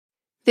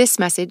This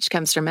message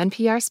comes from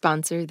NPR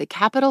sponsor, the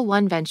Capital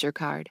One Venture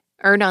Card.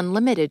 Earn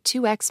unlimited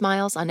 2x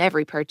miles on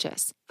every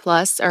purchase.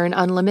 Plus, earn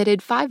unlimited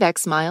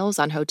 5x miles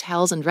on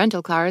hotels and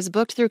rental cars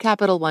booked through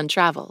Capital One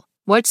Travel.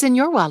 What's in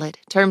your wallet?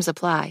 Terms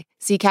apply.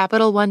 See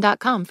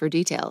CapitalOne.com for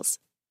details.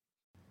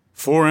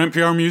 For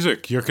NPR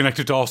Music, you're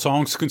connected to All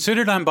Songs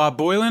Considered. I'm Bob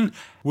Boylan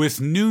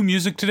with new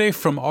music today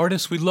from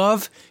artists we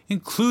love,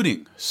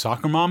 including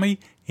Soccer Mommy,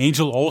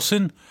 Angel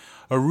Olsen,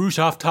 a Rouge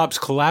Off Top's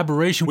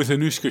collaboration with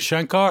Anushka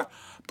Shankar,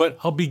 but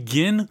I'll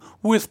begin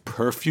with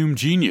Perfume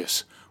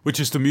Genius, which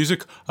is the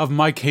music of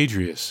Mike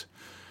Hadrius.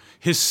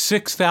 His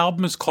 6th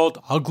album is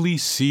called Ugly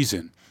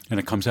Season, and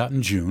it comes out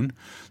in June.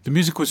 The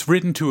music was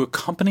written to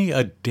accompany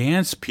a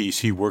dance piece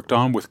he worked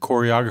on with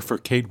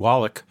choreographer Kate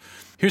Wallach.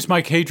 Here's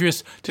Mike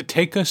Hadrius to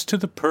take us to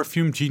the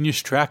Perfume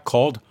Genius track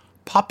called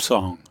Pop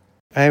Song.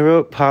 I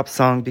wrote Pop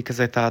Song because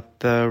I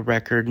thought the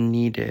record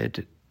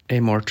needed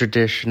a more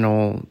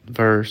traditional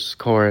verse,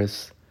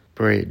 chorus,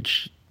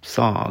 bridge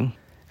song.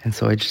 And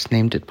so I just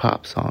named it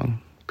Pop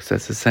Song because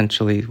that's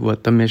essentially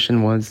what the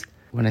mission was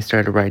when I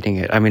started writing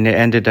it. I mean, it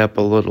ended up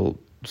a little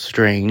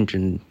strange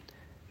and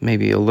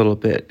maybe a little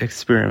bit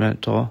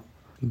experimental,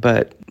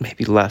 but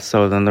maybe less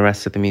so than the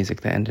rest of the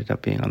music that ended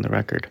up being on the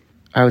record.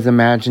 I was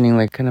imagining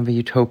like kind of a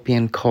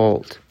utopian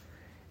cult,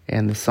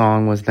 and the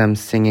song was them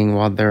singing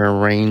while they're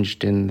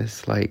arranged in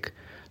this like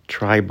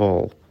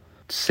tribal,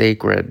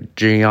 sacred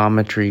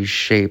geometry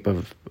shape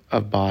of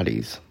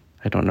bodies.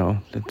 I don't know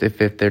if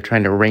they're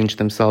trying to arrange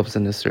themselves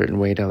in a certain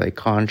way to like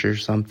conjure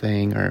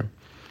something, or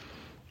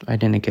I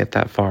didn't get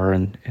that far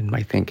in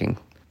my thinking.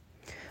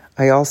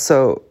 I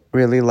also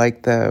really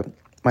like the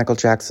Michael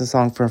Jackson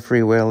song from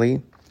Free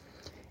Willy,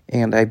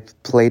 and I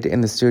played it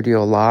in the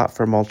studio a lot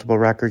for multiple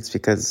records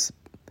because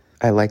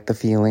I like the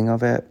feeling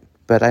of it,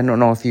 but I don't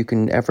know if you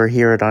can ever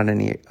hear it on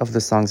any of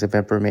the songs I've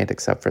ever made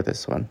except for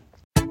this one.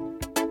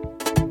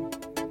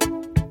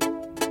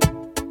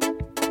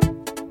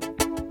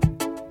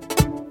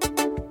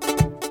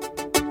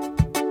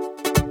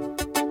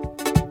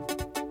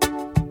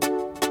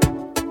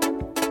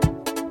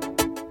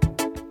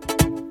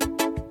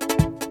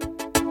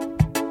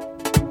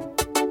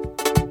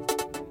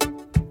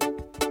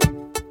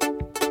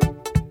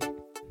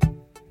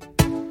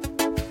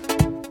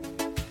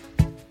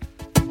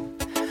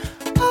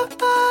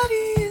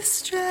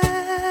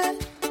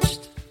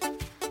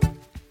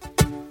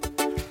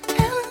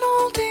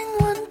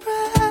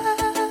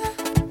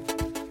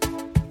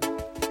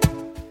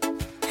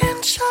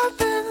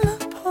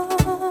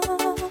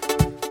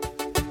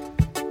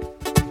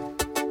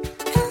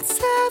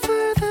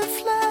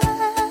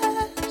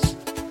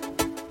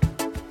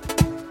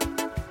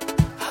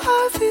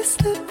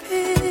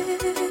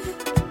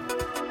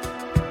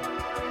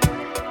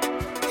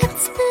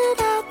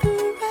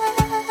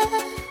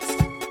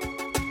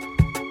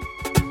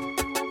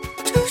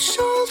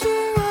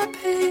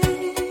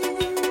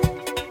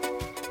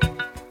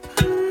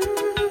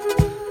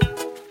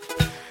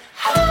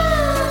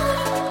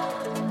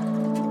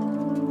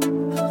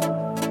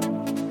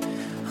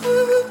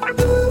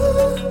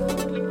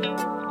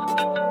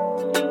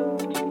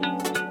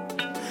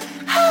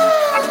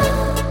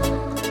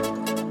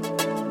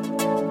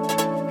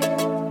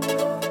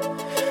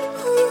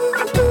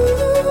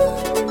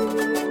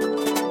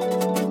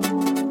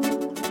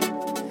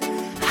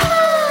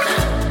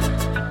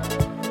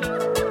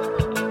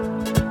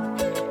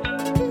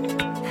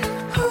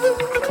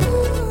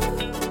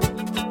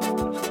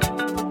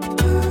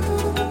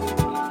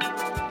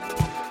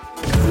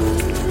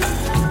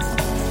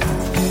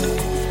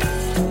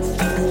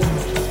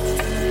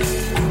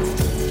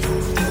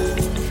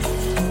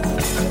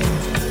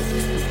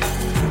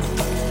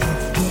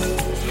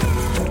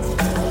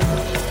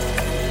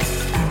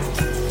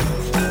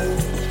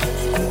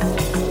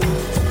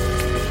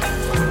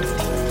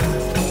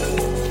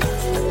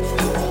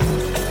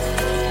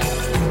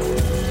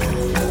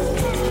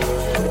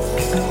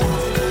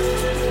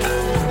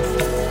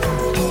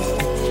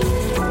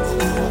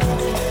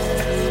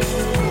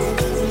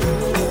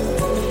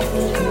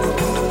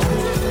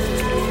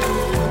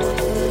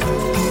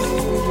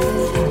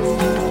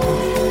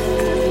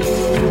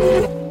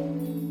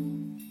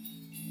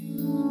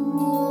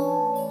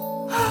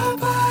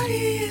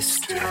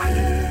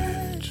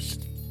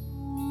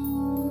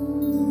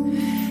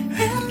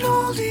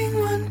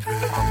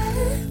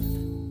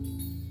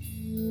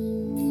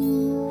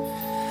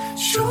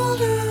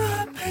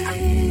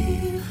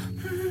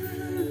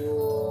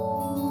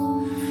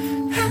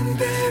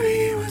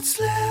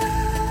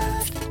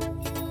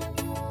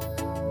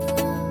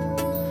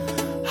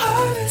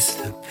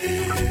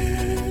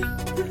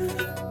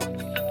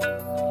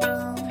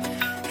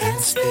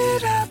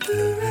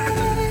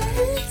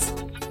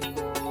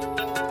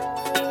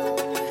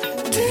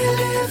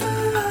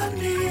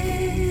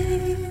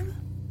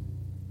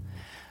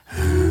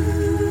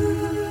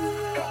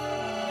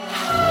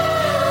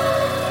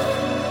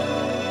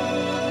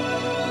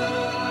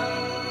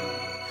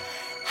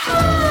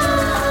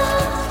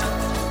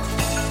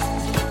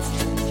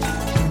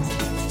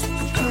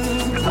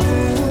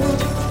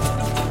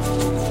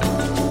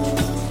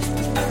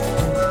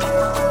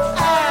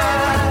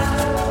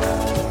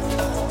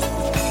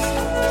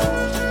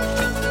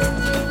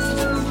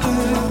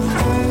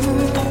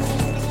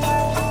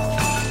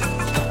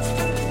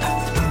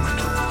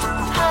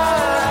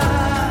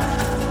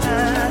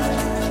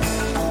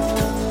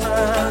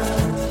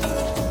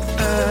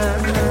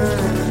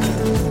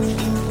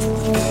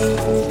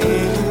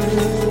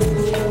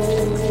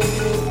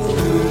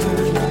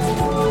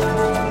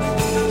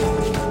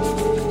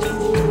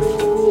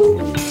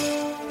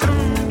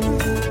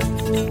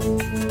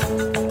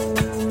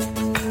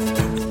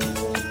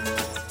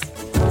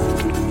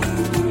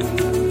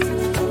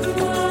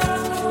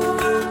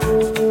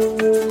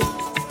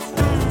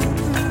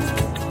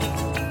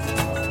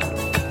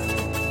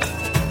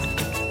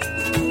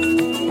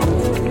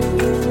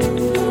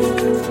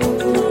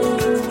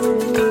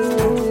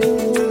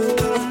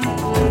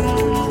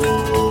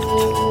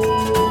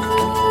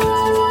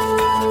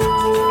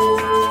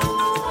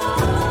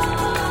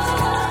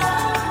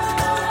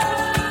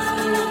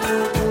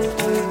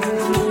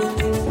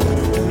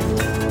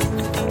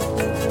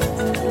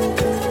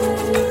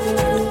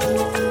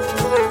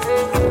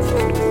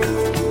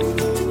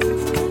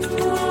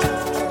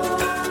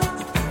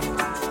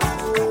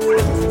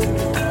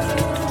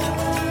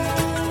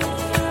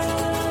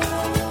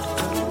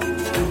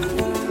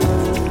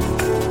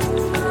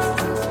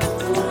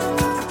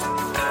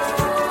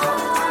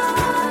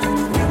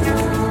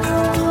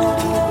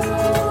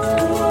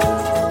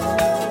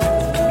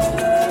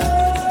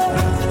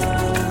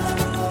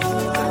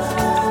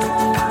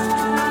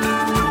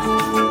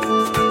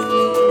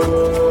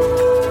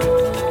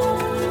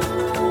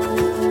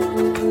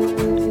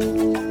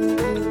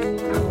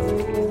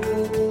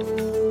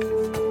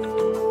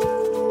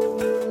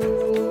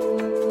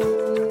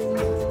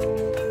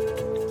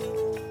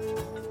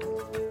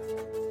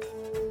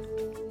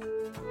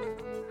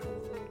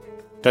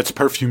 That's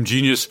Perfume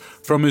Genius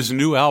from his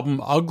new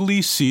album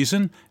Ugly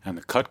Season and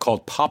the cut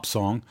called Pop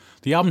Song.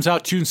 The album's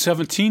out June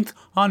 17th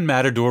on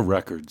Matador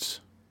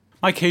Records.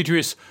 Mike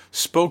Hadrius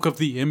spoke of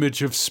the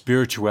image of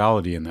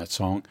spirituality in that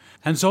song,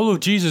 and Zolo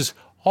Jesus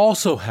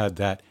also had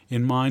that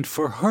in mind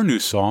for her new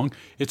song.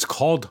 It's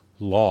called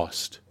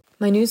Lost.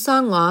 My new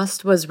song,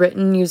 Lost, was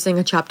written using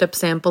a chopped-up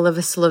sample of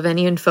a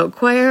Slovenian folk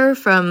choir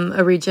from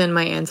a region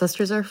my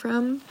ancestors are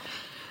from.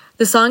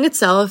 The song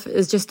itself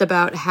is just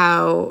about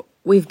how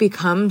we've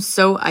become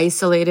so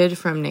isolated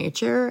from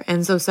nature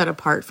and so set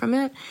apart from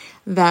it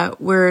that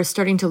we're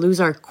starting to lose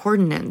our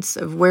coordinates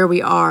of where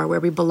we are, where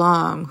we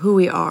belong, who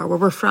we are, where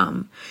we're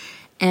from.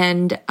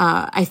 And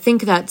I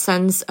think that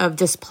sense of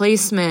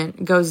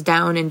displacement goes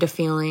down into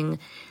feeling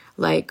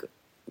like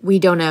we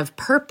don't have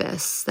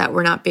purpose, that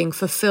we're not being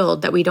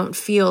fulfilled, that we don't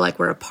feel like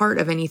we're a part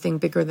of anything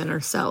bigger than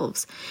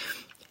ourselves.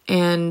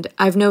 And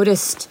I've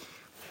noticed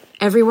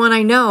everyone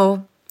I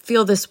know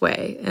feel this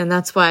way. And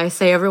that's why I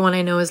say everyone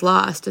I know is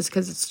lost, is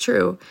because it's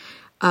true.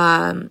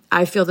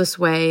 I feel this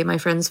way. My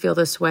friends feel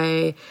this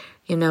way.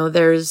 You know,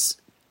 there's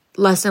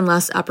less and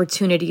less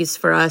opportunities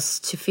for us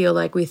to feel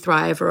like we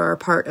thrive or are a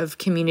part of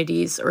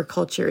communities or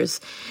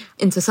cultures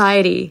in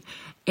society.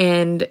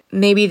 And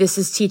maybe this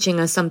is teaching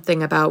us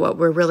something about what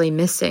we're really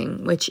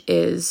missing, which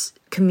is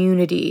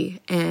community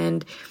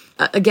and,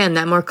 again,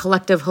 that more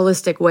collective,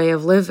 holistic way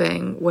of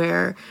living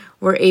where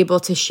we're able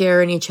to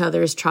share in each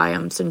other's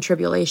triumphs and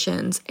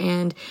tribulations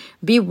and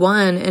be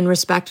one and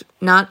respect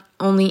not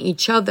only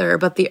each other,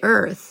 but the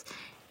earth,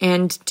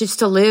 and just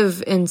to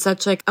live in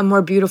such like a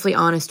more beautifully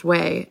honest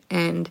way.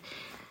 And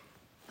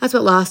that's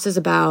what Lost is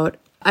about.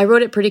 I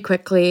wrote it pretty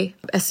quickly.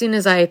 As soon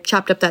as I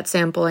chopped up that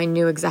sample, I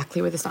knew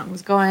exactly where the song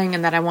was going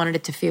and that I wanted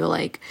it to feel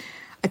like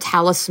a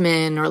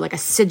talisman or like a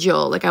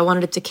sigil. Like I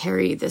wanted it to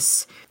carry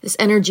this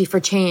energy for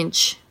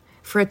change,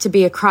 for it to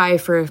be a cry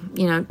for,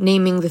 you know,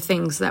 naming the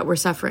things that we're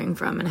suffering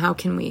from and how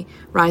can we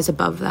rise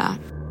above that.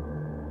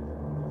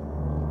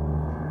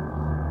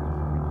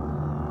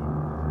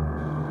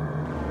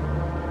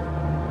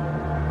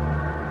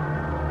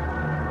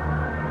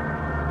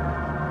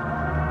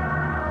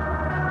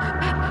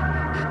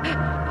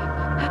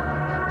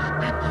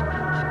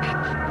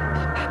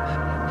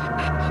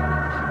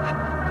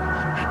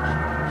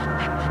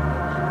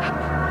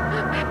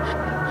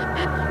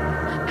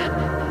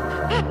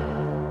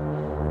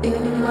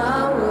 In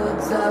my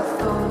words I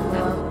found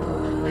my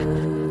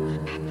word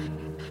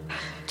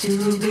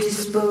to be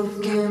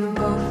spoken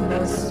both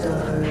must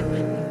start.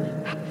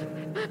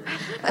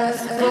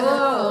 Ask for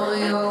all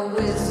your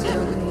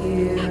wisdom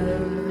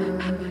here.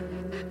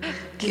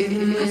 Give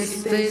me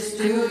space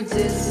to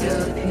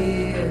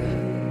disappear.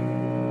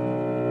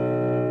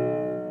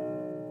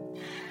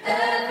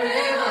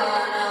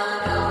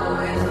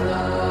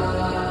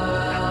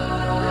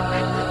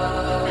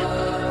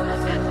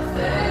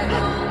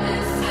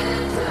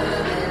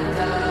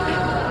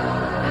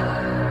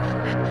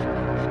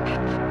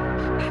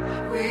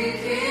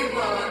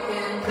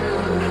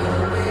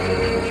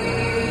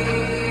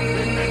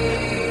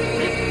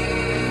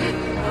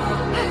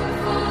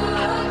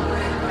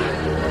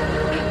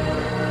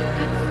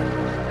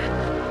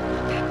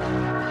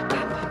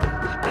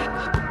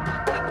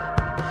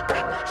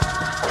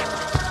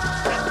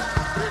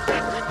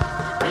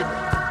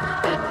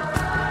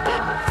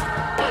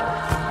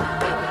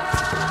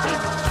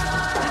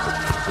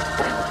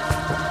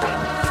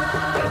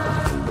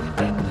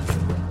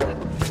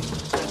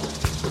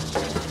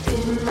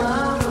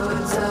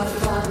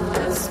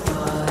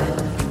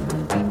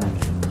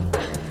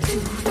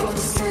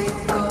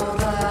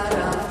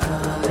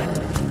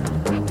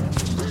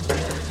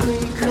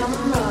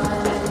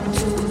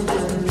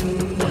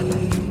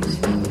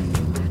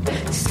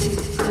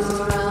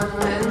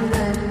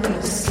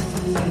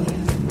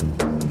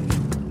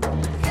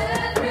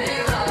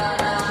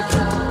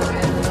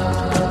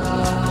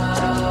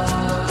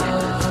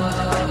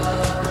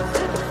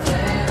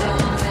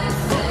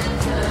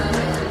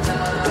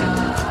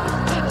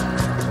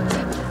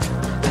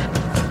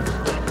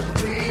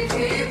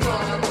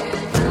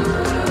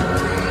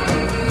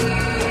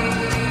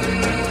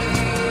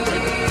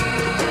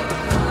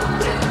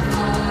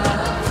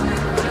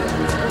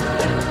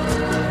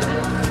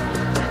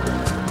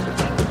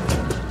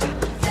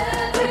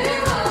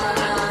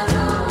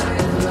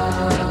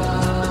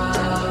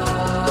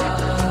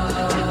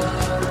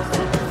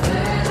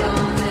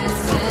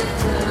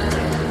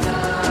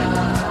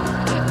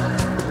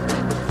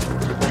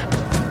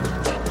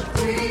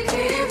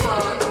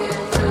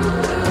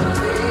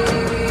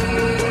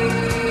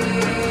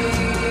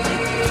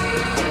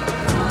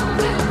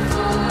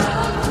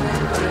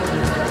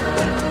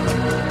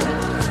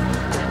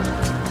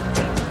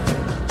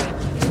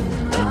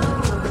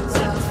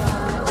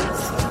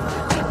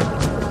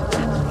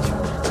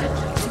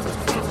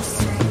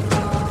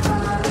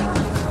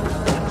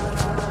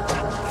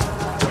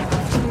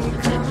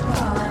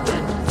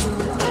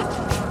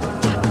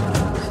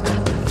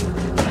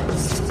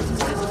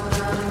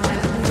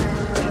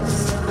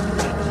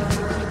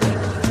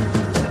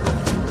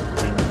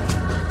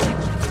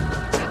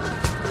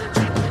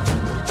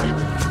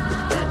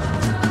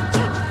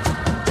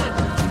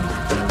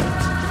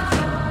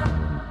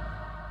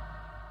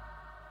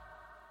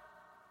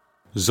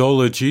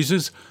 Zola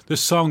Jesus, the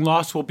song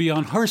Lost will be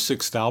on her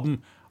 6th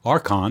album,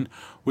 Archon,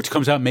 which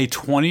comes out May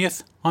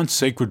 20th on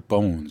Sacred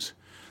Bones.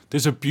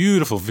 There's a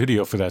beautiful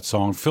video for that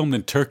song filmed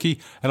in Turkey,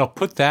 and I'll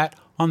put that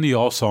on the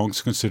All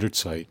Songs Considered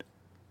site.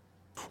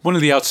 One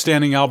of the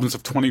outstanding albums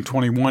of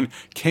 2021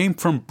 came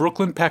from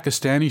Brooklyn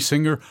Pakistani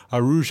singer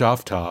Aruj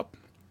Aftab.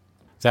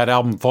 That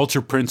album,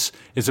 Vulture Prince,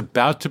 is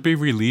about to be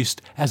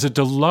released as a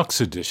deluxe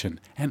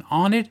edition, and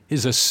on it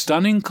is a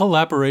stunning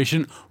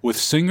collaboration with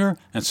singer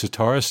and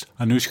sitarist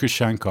Anushka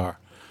Shankar.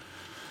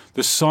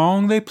 The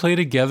song they play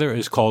together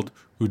is called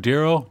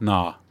Udero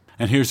Na,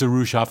 and here's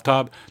Aruj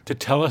Aftab to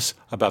tell us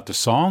about the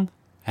song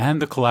and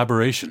the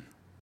collaboration.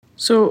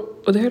 So,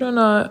 Udero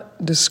Na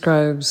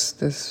describes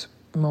this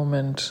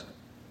moment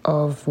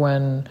of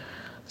when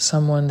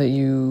someone that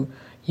you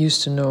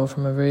used to know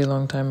from a very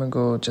long time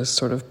ago just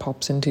sort of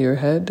pops into your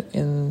head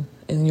in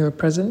your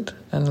present,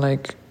 and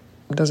like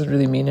doesn't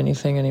really mean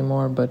anything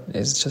anymore, but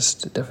is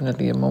just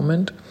definitely a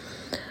moment.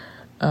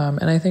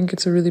 And I think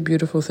it's a really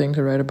beautiful thing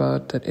to write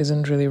about that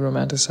isn't really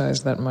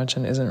romanticized that much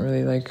and isn't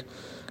really like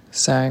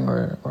sang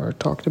or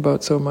talked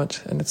about so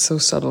much, and it's so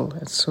subtle.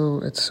 It's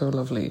so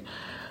lovely.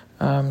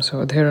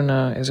 So Udero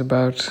Na is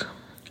about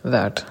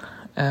that,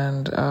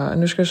 and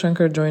Anushka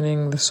Shankar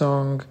joining the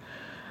song.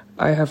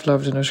 I have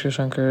loved Anushka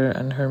Shankar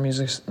and her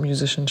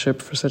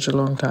musicianship for such a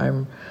long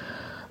time.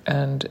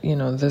 And, you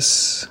know,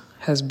 this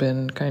has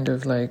been kind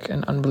of like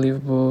an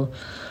unbelievable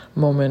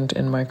moment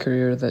in my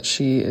career that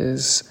she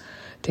is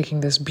taking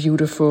this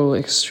beautiful,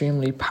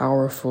 extremely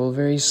powerful,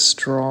 very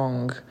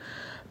strong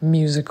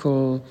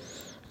musical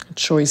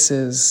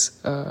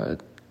choices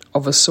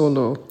of a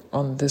solo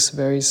on this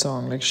very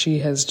song. Like, she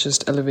has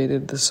just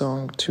elevated the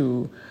song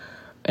to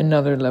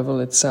another level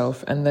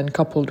itself. And then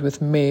coupled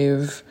with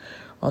Maeve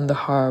on the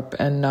harp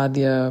and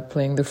Nadia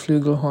playing the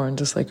flugelhorn,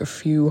 just like a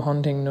few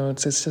haunting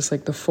notes. It's just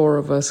like the four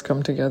of us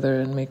come together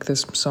and make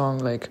this song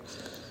like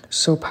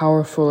so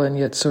powerful and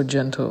yet so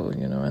gentle,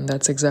 you know, and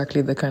that's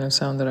exactly the kind of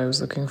sound that I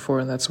was looking for,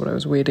 and that's what I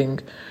was waiting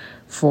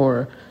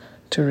for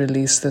to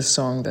release this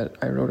song that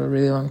I wrote a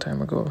really long time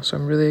ago. So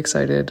I'm really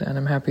excited and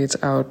I'm happy it's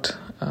out.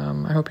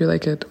 I hope you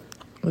like it.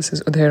 This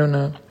is Udero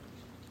Na.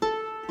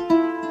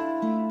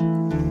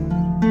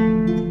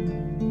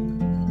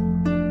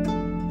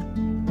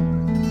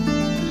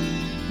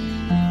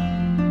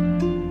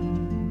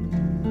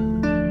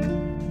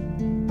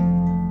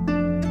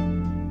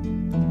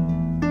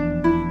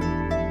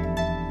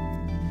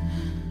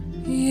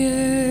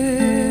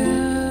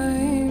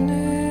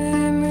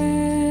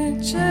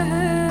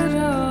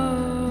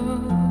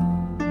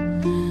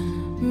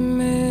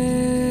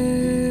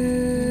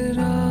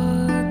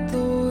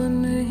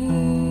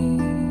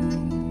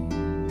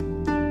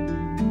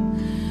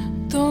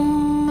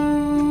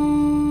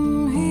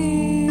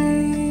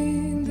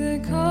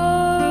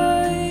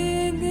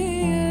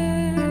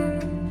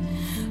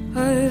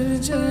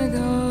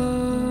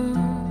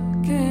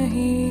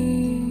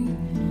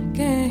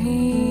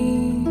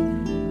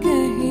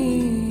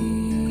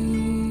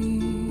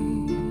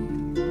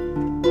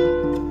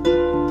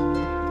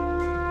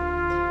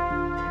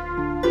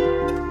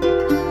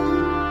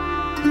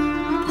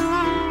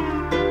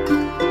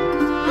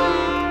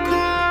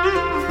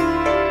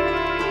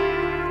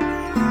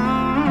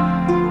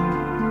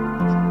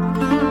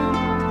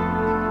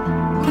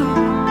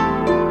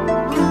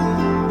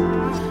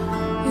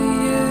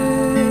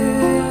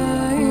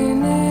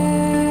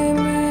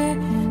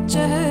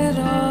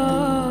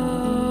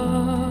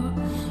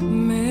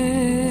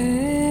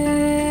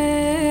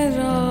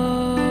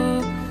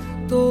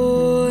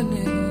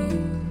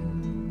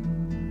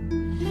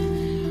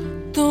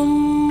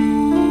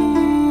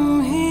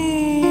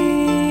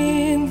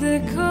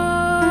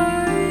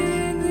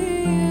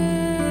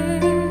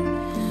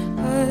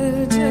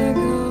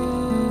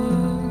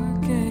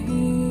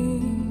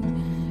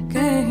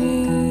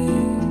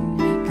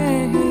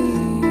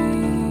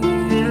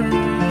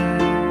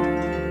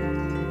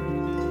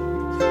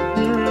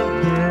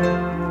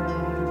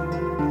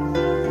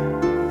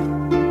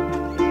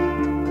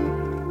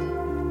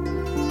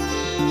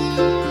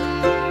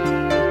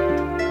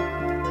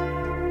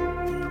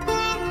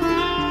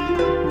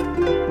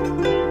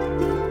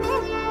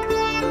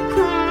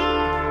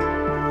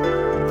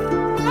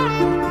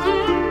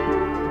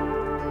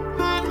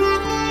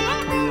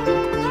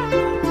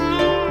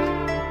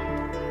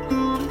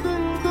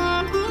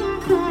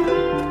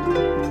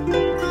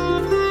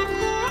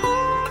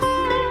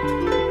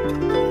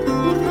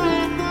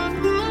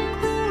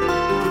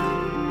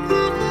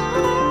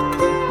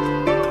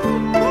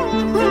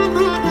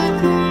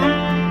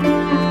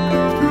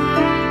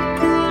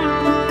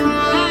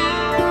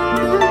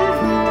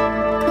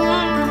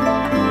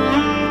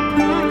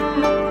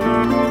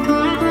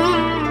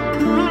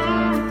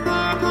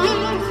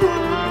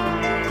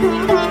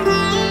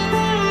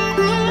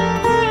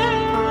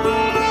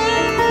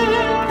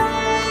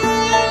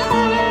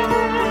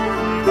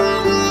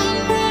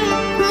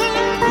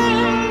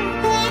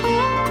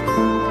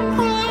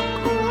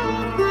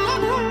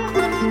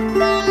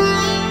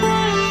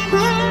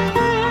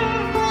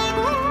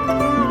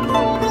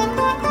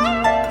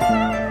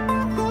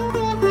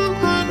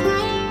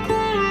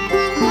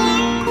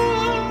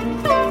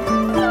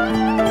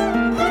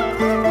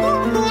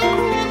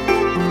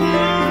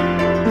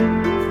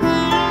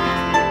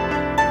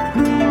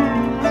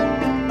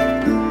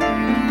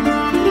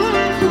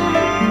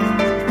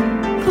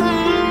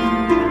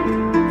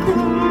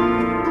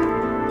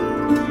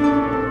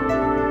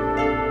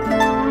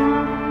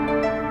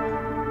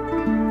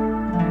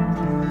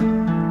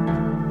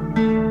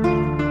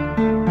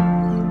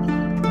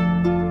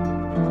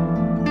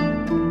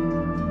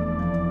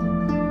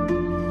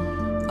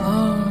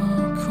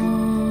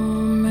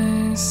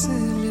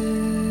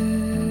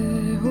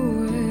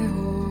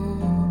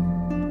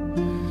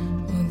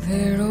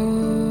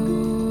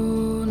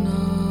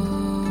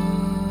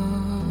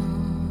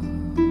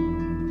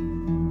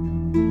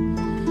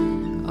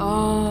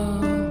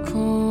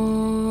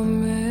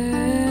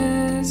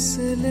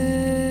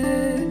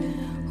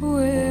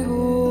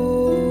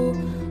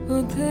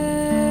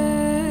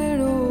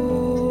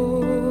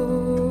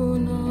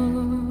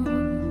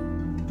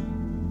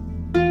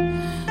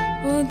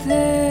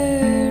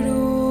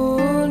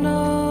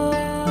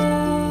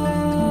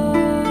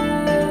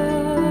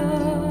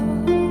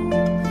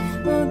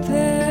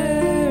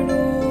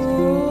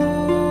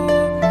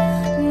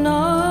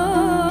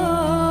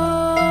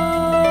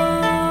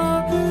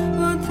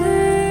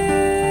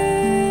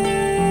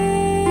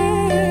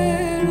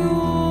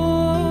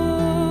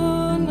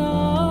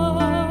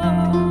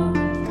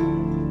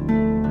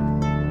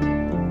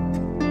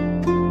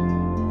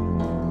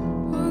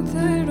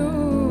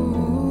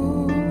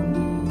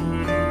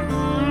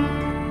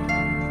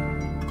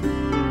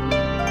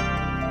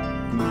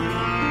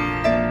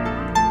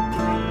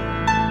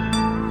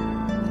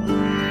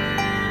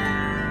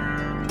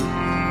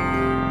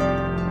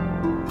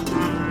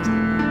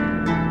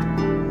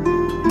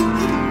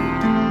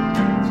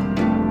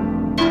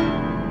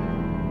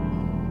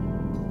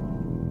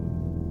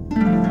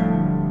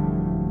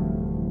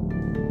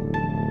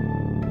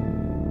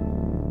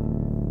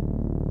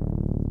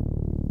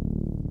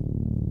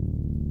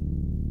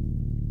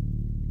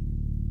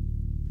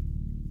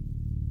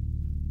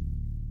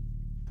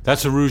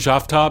 That's Aruj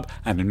Aftab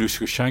and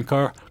Anushka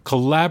Shankar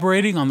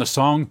collaborating on the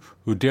song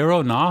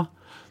Udero Na.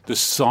 The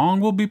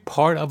song will be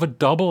part of a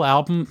double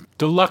album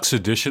deluxe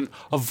edition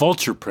of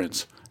Vulture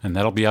Prints, and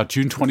that'll be out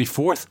June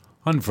 24th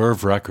on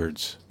Verve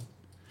Records.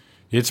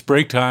 It's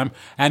break time,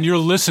 and you're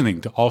listening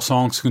to All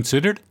Songs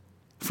Considered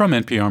from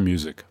NPR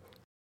Music.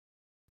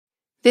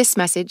 This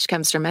message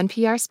comes from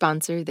NPR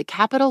sponsor, the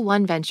Capital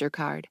One Venture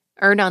Card.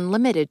 Earn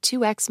unlimited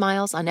 2x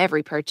miles on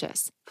every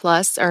purchase.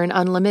 Plus, earn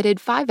unlimited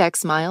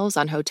 5x miles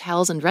on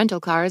hotels and rental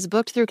cars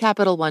booked through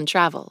Capital One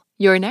Travel.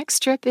 Your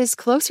next trip is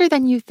closer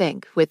than you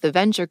think with the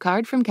Venture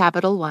Card from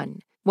Capital One.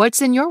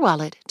 What's in your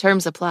wallet?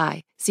 Terms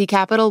apply. See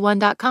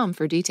CapitalOne.com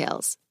for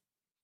details.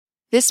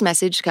 This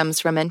message comes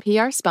from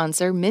NPR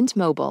sponsor Mint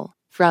Mobile.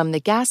 From the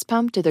gas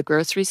pump to the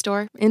grocery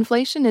store,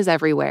 inflation is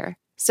everywhere.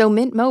 So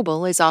Mint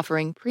Mobile is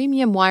offering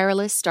premium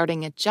wireless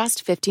starting at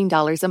just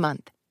 $15 a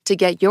month. To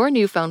get your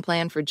new phone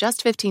plan for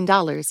just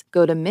 $15,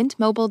 go to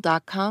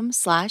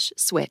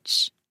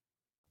mintmobile.com/switch.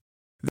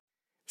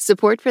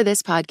 Support for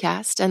this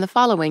podcast and the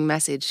following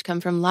message come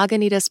from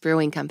Lagunitas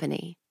Brewing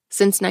Company.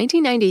 Since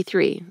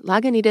 1993,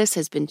 Lagunitas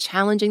has been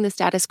challenging the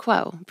status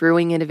quo,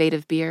 brewing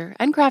innovative beer,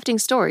 and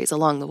crafting stories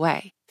along the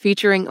way.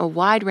 Featuring a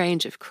wide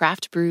range of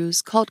craft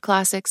brews, cult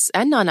classics,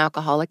 and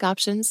non-alcoholic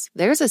options,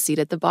 there's a seat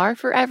at the bar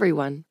for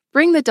everyone.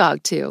 Bring the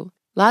dog, too.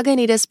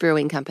 Lagunitas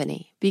Brewing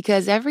Company,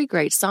 because every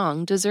great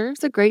song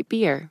deserves a great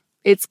beer.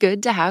 It's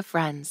good to have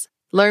friends.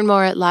 Learn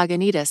more at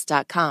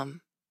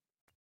Lagunitas.com.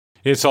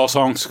 It's All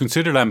Songs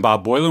Considered. I'm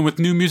Bob Boylan with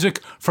new music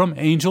from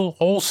Angel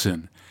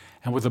Olsen,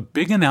 and with a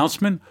big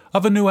announcement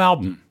of a new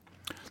album.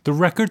 The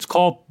record's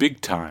called Big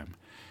Time.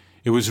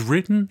 It was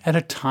written at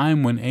a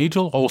time when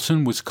Angel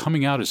Olsen was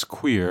coming out as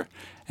queer,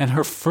 and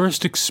her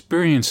first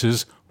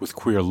experiences with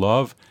queer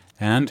love,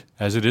 and,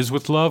 as it is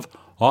with love,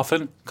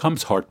 often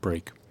comes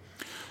heartbreak.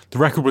 The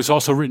record was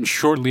also written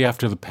shortly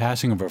after the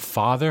passing of her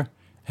father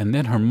and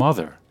then her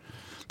mother.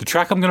 The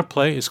track I'm going to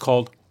play is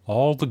called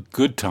All the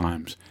Good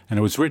Times, and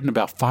it was written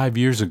about 5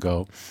 years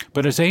ago,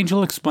 but as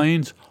Angel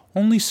explains,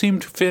 only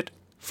seemed to fit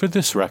for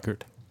this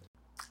record.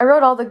 I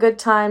wrote All the Good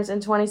Times in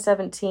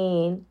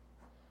 2017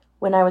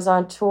 when I was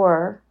on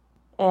tour,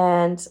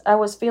 and I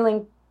was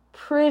feeling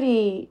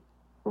pretty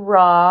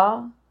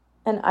raw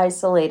and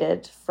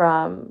isolated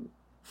from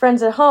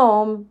friends at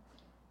home,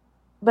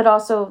 but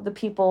also the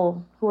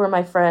people who were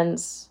my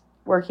friends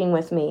working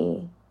with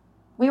me.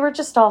 We were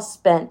just all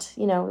spent,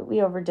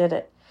 we overdid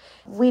it.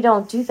 We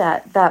don't do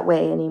that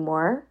way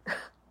anymore,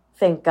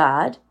 thank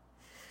God.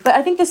 But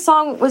I think this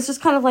song was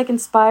just kind of like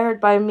inspired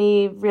by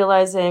me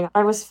realizing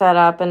I was fed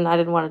up and I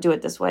didn't want to do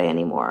it this way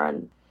anymore.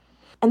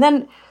 And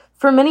then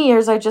for many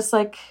years, I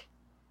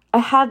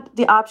had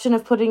the option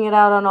of putting it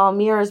out on All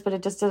Mirrors, but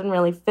it just didn't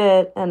really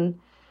fit. And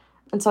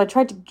so I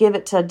tried to give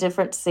it to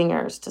different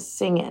singers to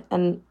sing it,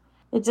 and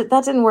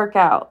that didn't work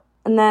out.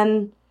 And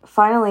then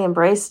finally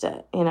embraced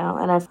it, and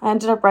I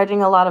ended up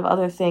writing a lot of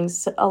other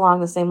things along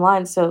the same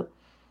lines. So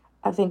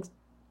I think,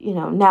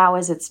 now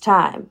is its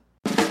time.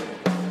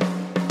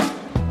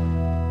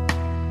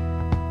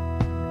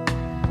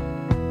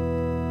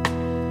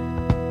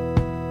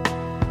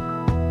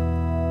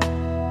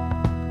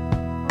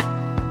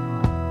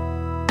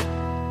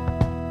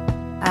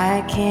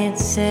 I can't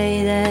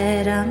say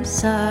that I'm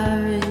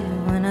sorry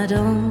when I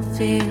don't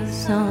feel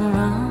so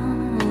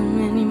wrong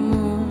anymore.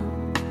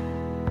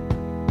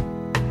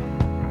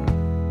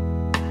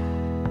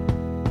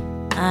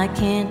 I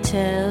can't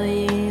tell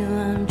you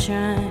I'm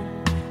trying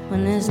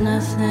when there's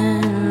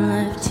nothing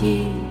left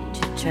here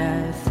to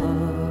try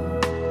for.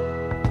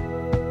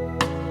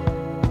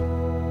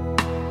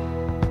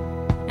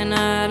 And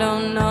I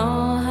don't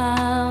know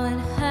how it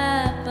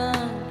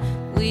happened.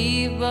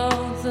 We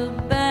both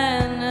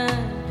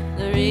abandoned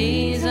the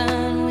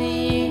reason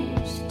we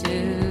used to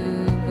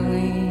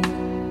believe.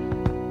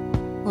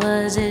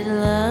 Was it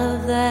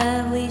love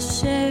that we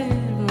shared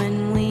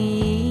when we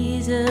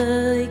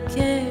easily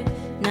cared?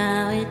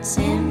 Now it's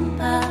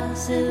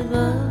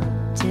impossible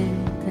to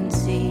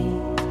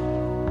conceive.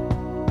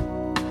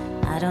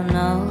 I don't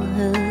know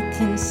who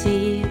can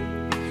see you,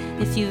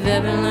 if you've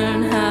ever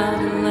learned how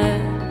to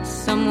let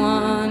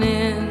someone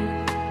in.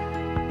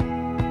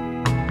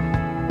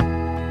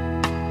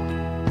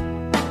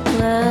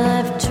 Well,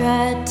 I've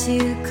tried to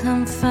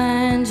come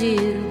find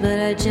you, but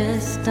I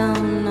just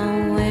don't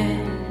know where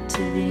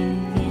to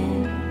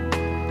begin.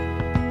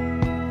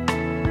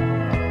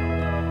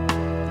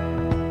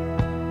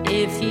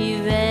 If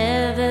you've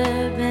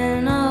ever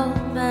been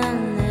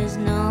open, there's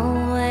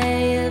no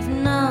way of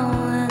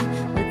knowing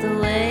with the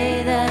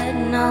way that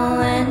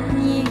knowing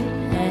you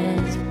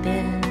has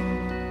been.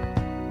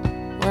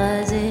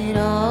 Was it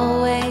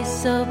always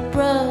so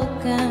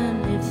broken?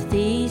 If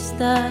these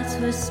thoughts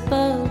were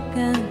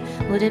spoken,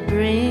 would it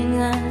bring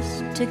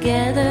us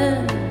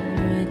together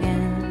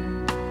again?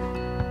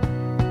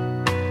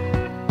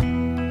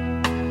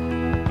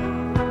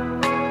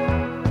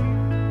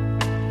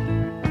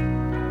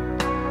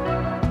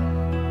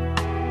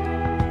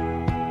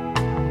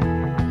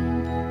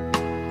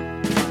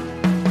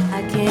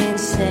 I can't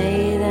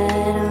say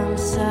that I'm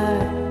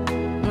sorry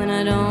when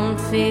I don't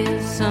feel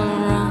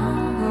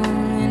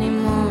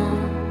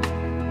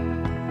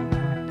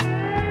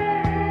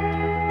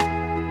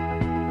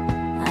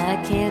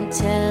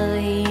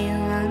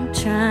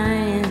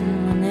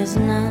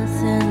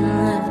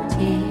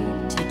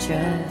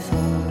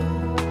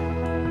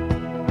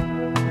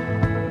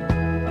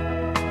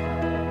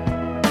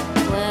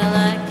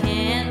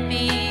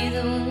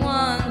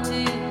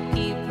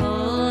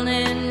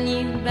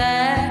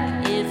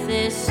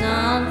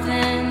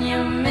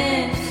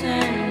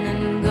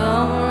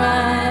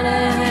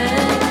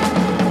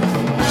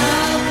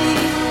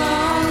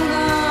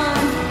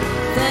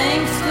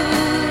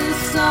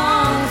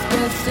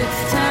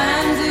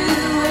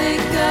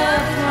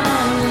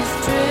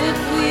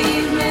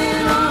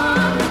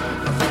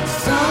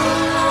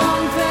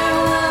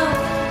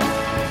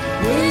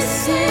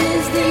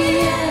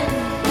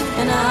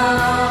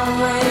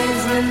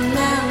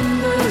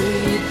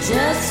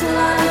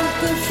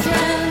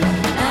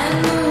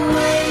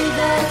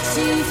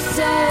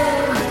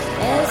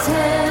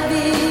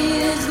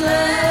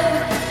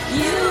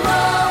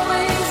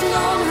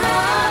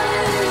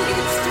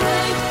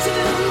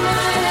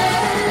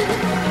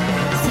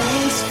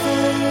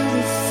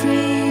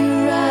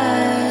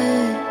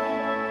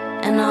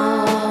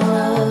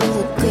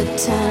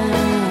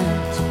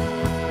times.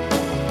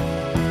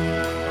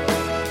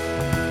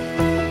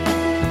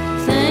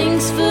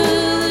 Thanks for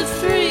the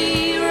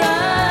free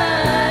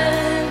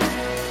ride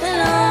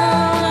and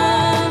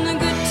all the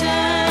good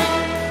times.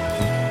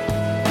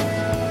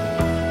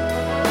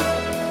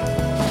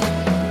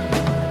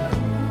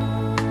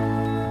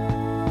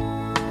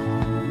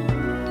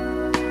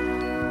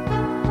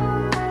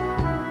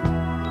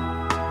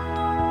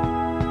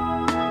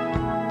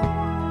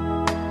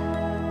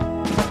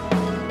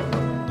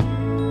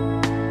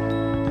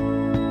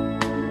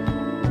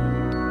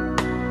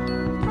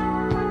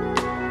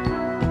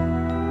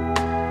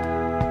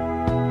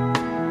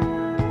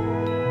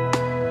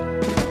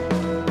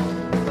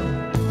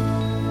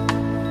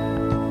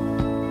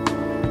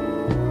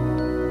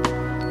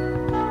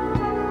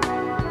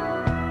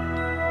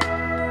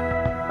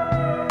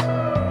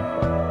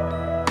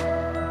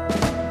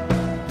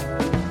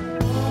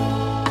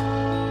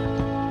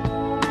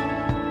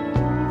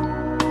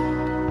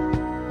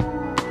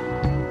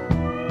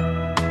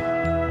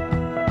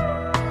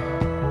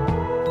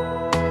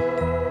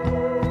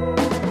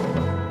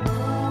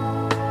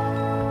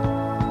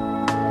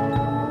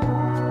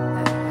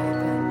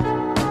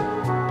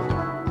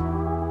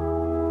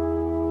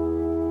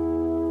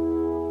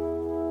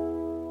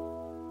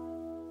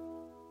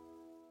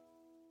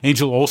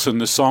 Angel Olsen,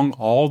 the song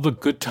All the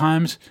Good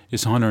Times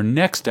is on her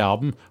next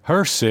album,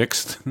 her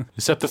sixth.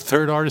 Is that the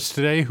third artist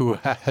today who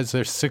has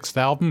their sixth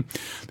album?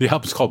 The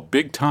album's called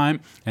Big Time,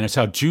 and it's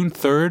out June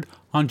 3rd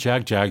on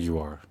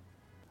Jaguar.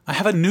 I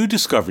have a new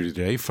discovery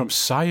today from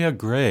Saya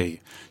Gray.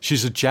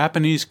 She's a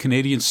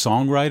Japanese-Canadian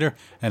songwriter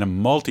and a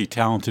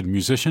multi-talented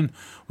musician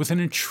with an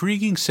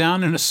intriguing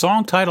sound and a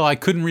song title I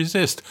couldn't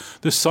resist.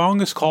 The song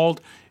is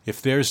called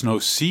If There's No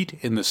Seat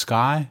in the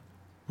Sky.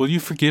 Will you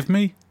forgive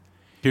me?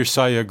 Here's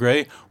Saya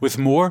Gray with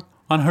more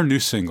on her new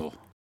single.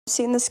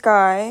 Seat in the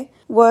Sky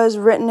was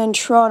written in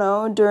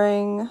Toronto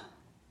during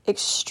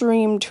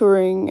extreme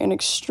touring and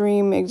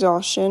extreme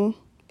exhaustion.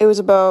 It was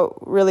about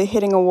really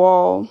hitting a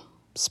wall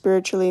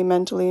spiritually,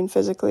 mentally, and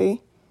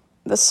physically.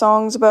 The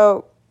song's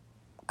about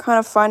kind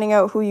of finding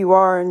out who you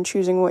are and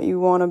choosing what you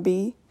want to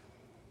be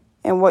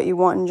and what you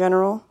want in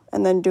general,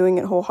 and then doing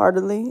it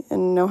wholeheartedly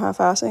and no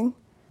half-assing.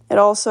 It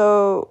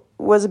also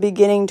was a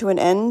beginning to an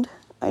end.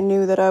 I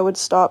knew that I would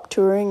stop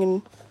touring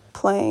and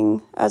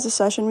playing as a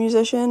session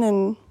musician,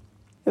 and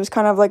it was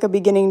kind of like a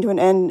beginning to an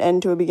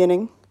end to a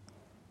beginning.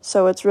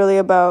 So it's really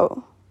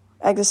about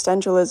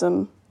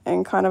existentialism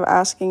and kind of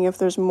asking if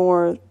there's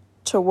more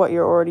to what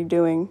you're already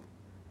doing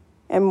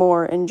and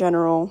more in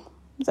general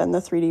than the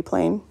 3D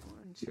plane.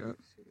 Yeah.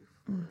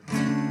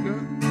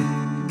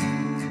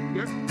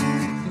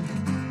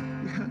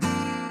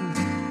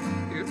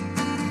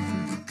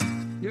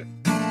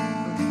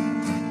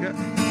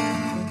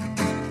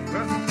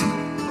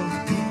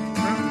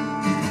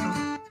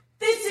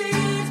 This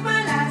is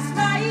my last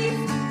life.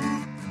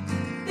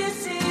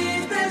 This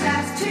is the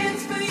last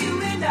chance for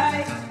you and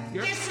I.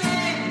 This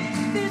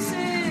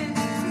is,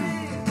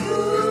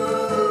 ooh,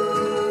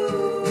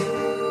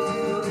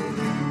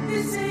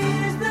 this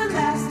is the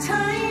last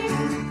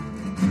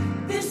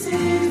time. This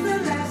is the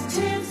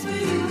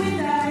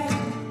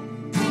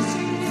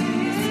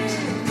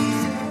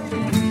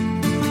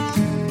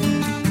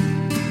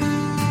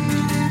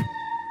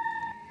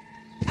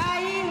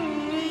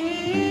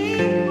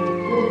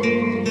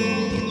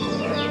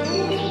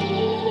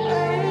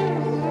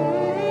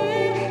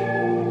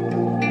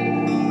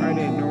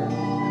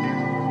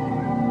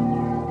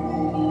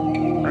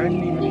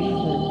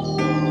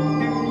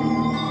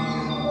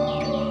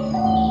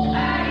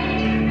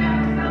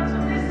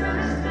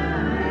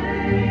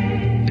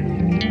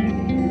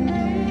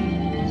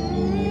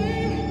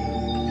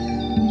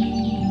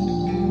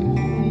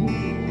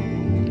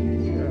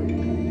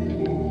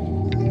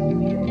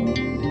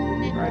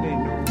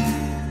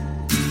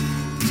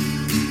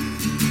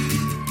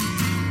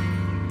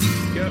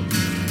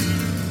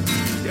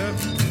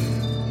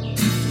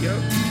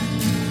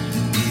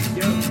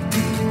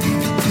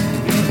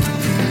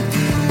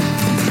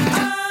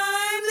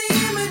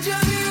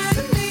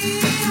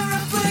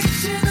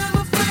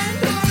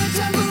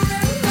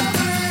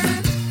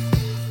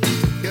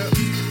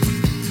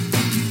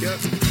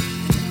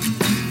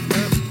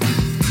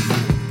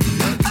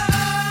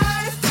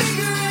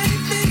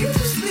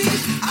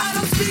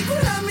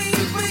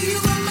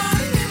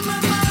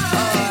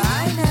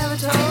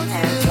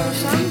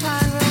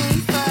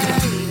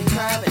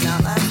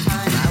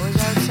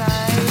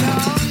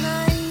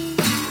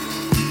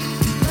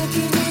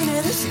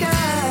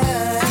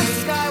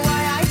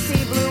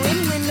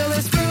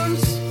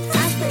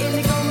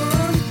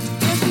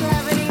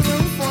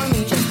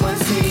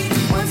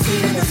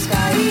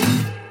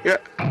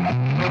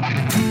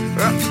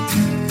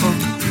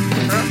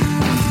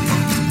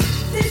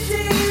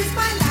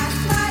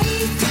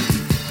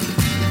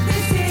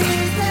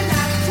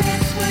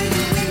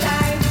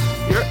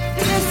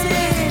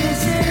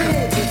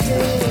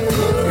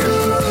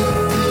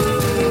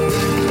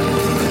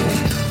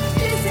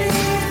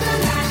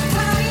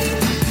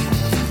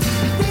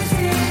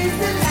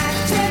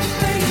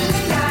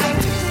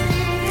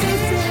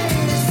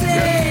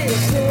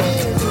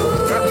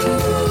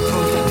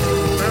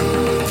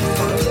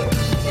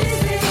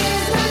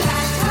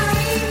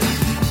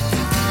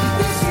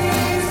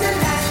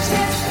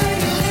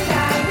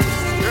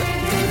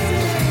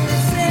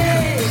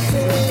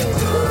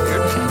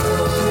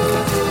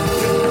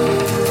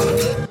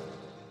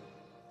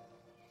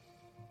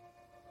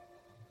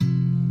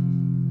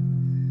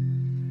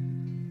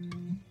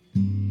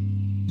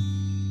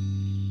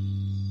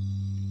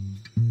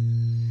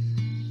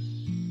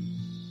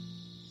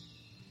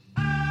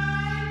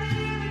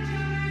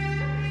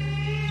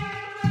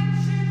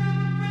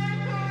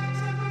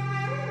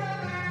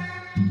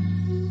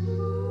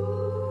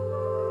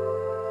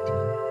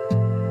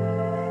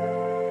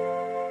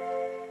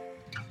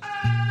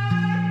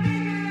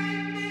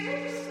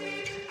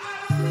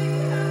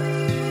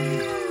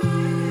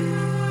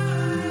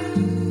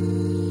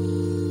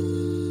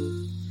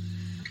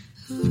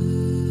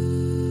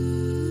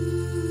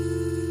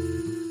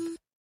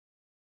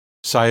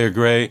Saya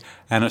Gray,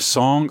 and a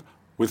song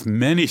with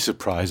many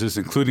surprises,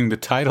 including the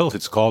title.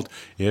 It's called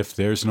If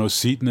There's No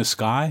Seat in the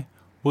Sky,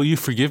 Will You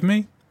Forgive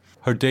Me?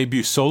 Her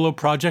debut solo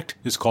project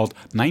is called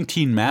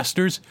 19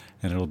 Masters,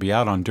 and it'll be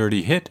out on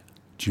Dirty Hit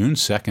June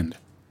 2nd.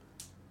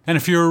 And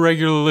if you're a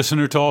regular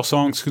listener to All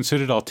Songs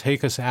Considered, I'll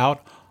take us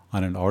out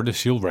on an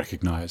artist you'll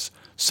recognize,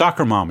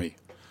 Soccer Mommy.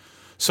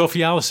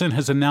 Sophie Allison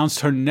has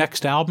announced her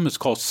next album. It's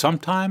called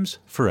Sometimes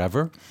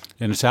Forever,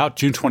 and it's out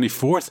June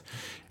 24th.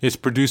 It's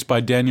produced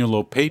by Daniel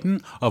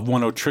O'Payton of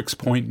 10 Tricks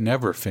Point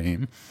Never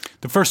fame.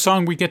 The first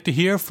song we get to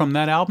hear from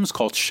that album is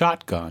called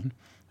Shotgun.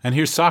 And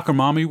here's Soccer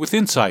Mommy with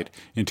insight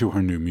into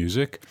her new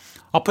music.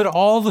 I'll put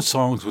all the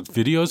songs with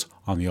videos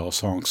on the All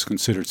Songs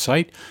Considered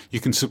site.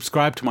 You can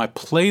subscribe to my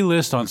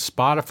playlist on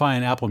Spotify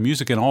and Apple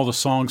Music, and all the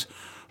songs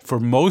for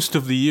most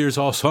of the year's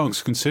All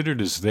Songs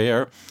Considered is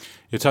there.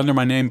 It's under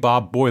my name,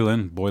 Bob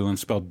Boylan. Boylan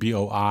spelled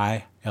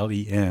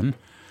Boilen.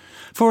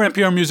 For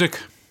NPR Music,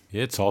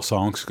 it's All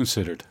Songs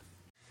Considered.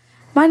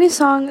 My new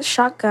song,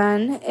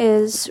 Shotgun,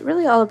 is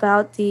really all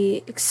about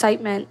the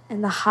excitement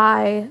and the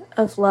high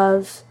of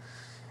love.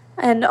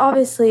 And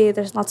obviously,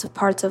 there's lots of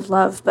parts of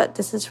love, but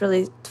this is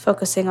really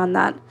focusing on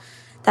that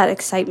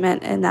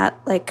excitement and that,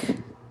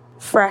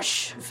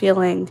 fresh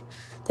feeling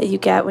that you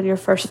get when you're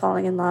first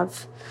falling in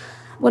love.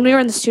 When we were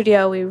in the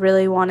studio, we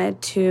really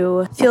wanted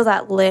to feel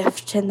that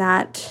lift and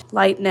that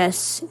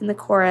lightness in the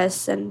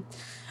chorus, and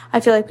I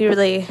feel like we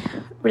really,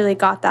 really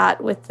got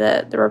that with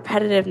the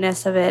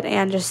repetitiveness of it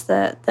and just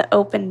the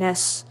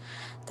openness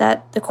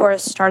that the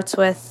chorus starts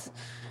with.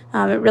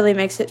 It really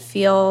makes it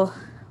feel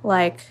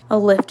like a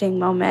lifting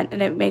moment,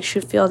 and it makes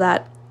you feel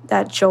that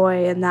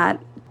joy and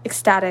that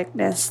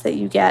ecstaticness that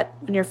you get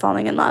when you're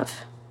falling in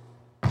love.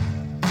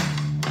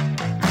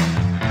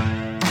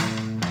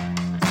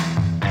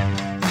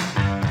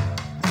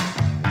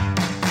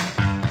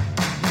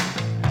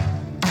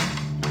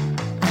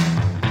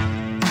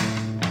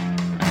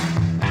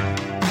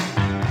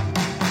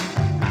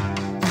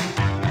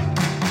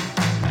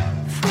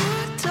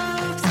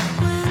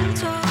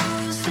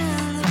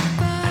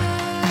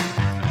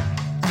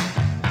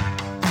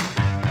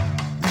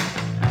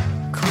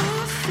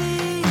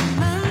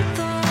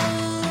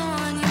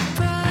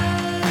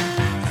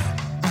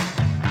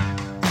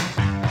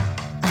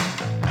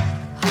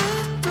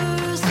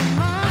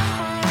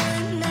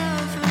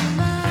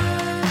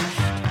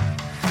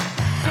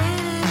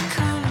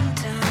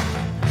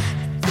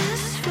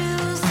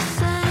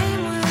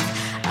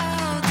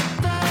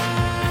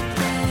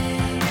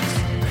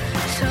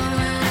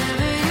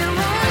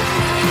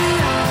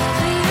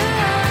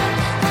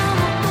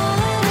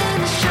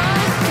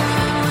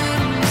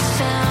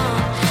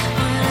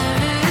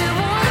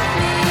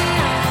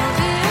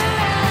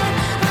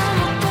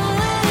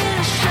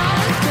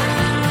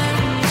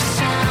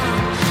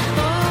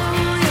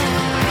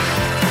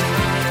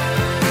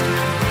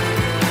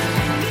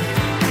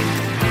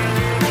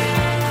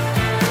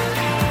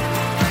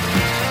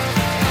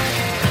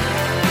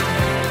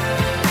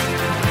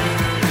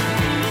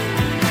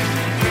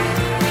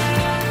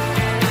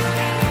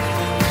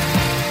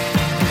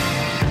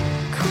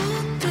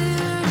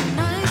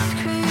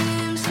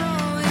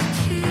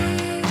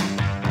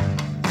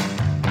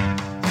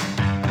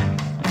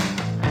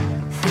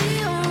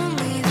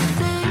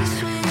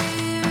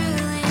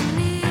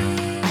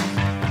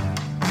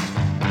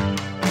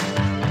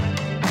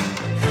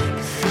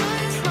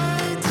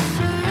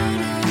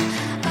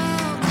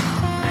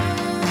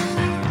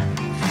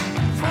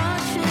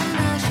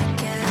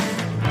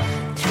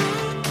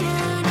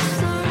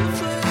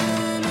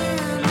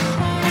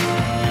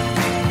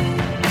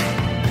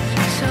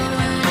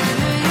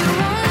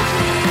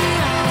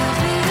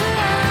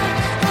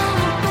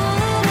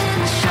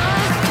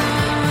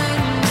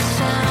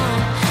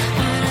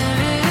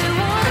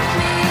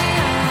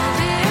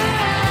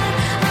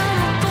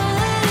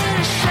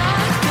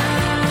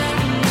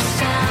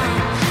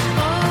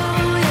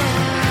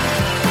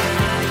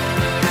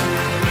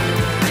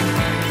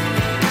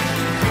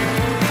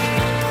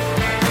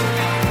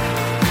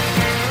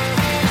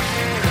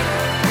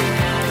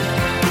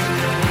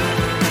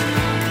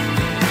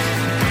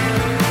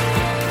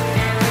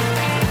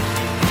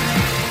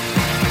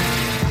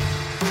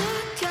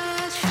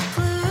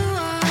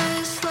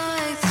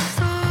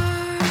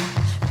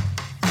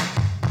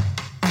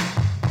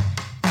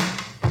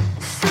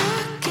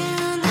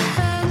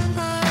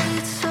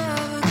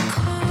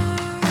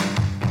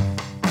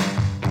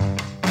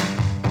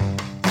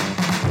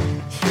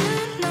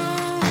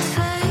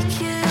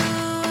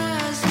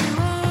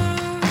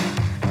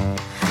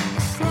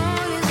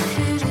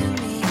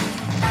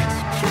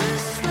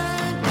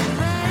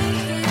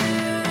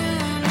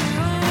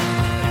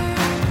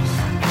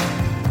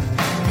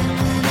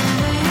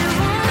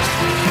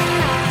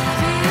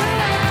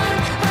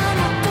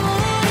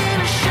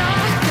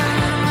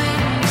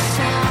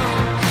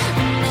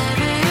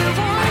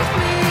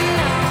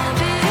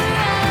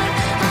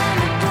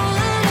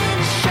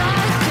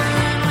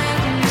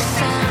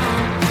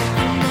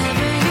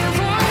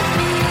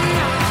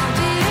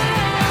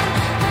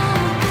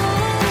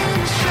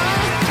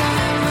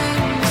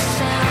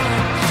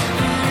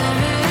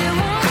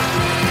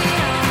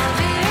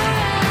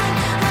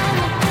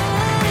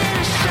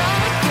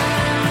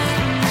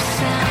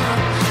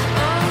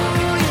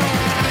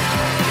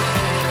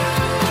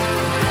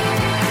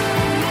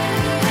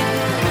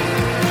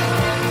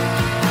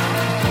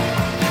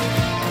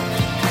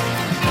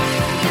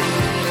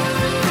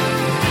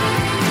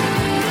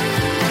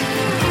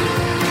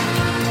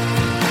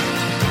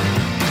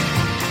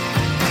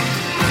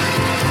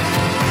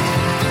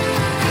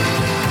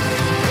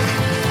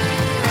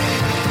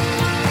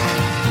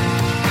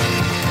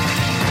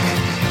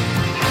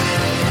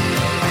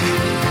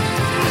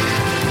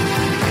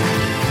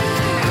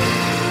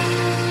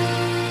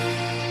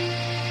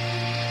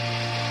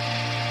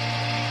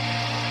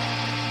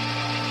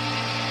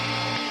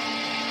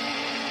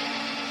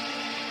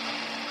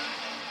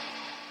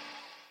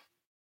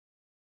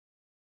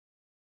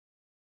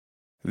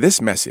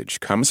 This message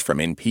comes from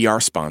NPR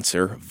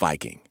sponsor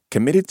Viking,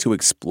 committed to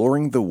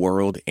exploring the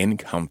world in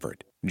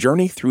comfort.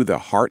 Journey through the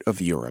heart of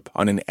Europe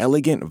on an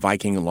elegant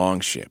Viking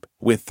longship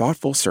with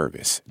thoughtful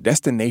service,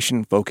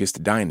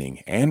 destination-focused dining,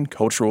 and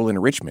cultural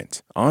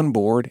enrichment on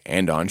board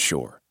and on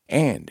shore.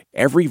 And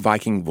every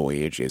Viking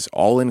voyage is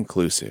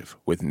all-inclusive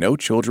with no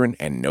children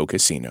and no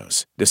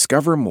casinos.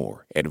 Discover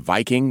more at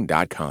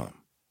Viking.com.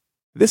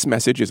 This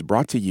message is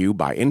brought to you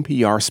by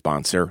NPR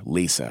sponsor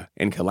Lisa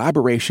in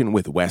collaboration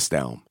with West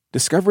Elm.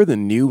 Discover the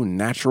new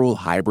natural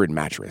hybrid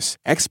mattress,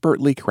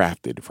 expertly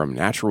crafted from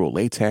natural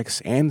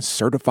latex and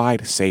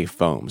certified safe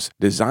foams,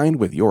 designed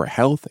with your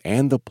health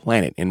and the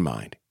planet in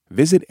mind.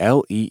 Visit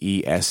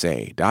leesa.com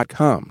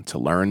to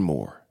learn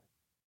more.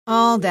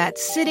 All that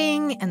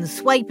sitting and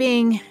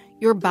swiping,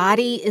 your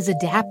body is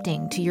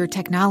adapting to your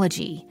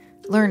technology.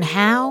 Learn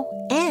how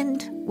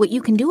and what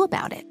you can do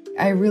about it.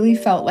 I really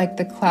felt like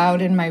the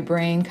cloud in my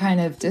brain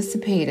kind of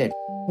dissipated.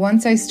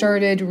 Once I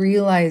started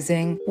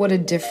realizing what a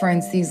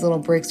difference these little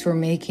breaks were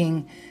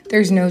making,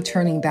 there's no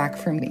turning back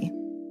for me.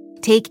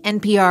 Take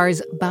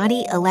NPR's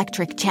Body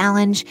Electric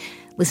Challenge.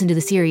 Listen to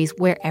the series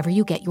wherever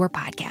you get your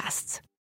podcasts.